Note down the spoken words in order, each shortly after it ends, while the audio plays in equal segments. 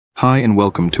Hi and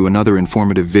welcome to another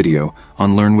informative video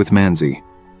on Learn with Manzi.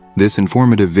 This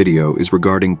informative video is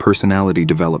regarding personality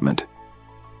development.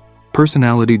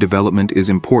 Personality development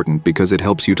is important because it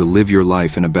helps you to live your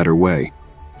life in a better way.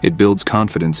 It builds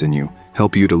confidence in you,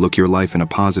 helps you to look your life in a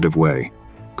positive way,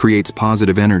 creates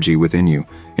positive energy within you,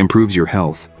 improves your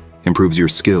health, improves your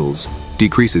skills,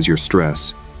 decreases your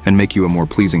stress, and make you a more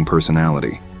pleasing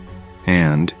personality.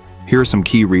 And here are some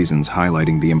key reasons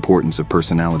highlighting the importance of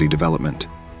personality development.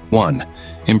 1.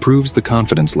 Improves the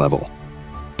confidence level.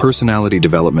 Personality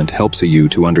development helps you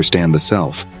to understand the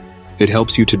self. It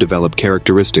helps you to develop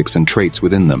characteristics and traits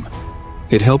within them.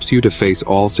 It helps you to face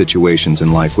all situations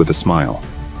in life with a smile.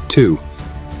 2.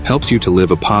 Helps you to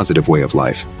live a positive way of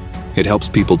life. It helps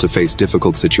people to face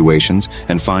difficult situations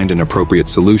and find an appropriate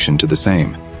solution to the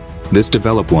same. This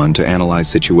develop one to analyze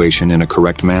situation in a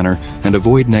correct manner and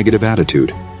avoid negative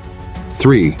attitude.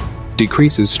 3.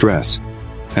 Decreases stress.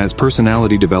 As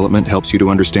personality development helps you to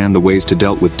understand the ways to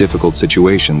deal with difficult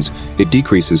situations, it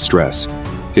decreases stress.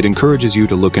 It encourages you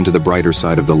to look into the brighter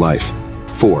side of the life.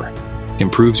 4.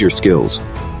 Improves your skills.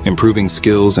 Improving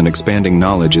skills and expanding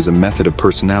knowledge is a method of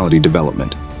personality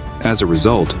development. As a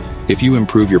result, if you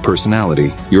improve your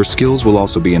personality, your skills will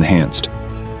also be enhanced.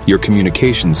 Your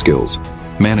communication skills,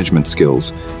 management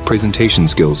skills, presentation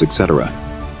skills, etc.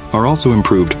 are also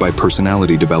improved by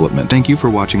personality development. Thank you for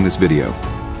watching this video.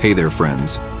 Hey there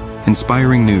friends,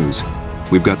 inspiring news.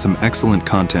 We've got some excellent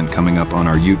content coming up on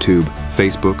our YouTube,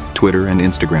 Facebook, Twitter, and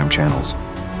Instagram channels.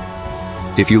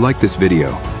 If you like this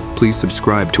video, please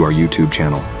subscribe to our YouTube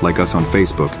channel, like us on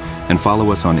Facebook, and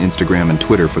follow us on Instagram and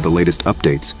Twitter for the latest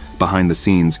updates, behind the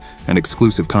scenes, and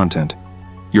exclusive content.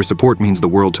 Your support means the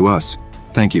world to us.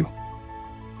 Thank you.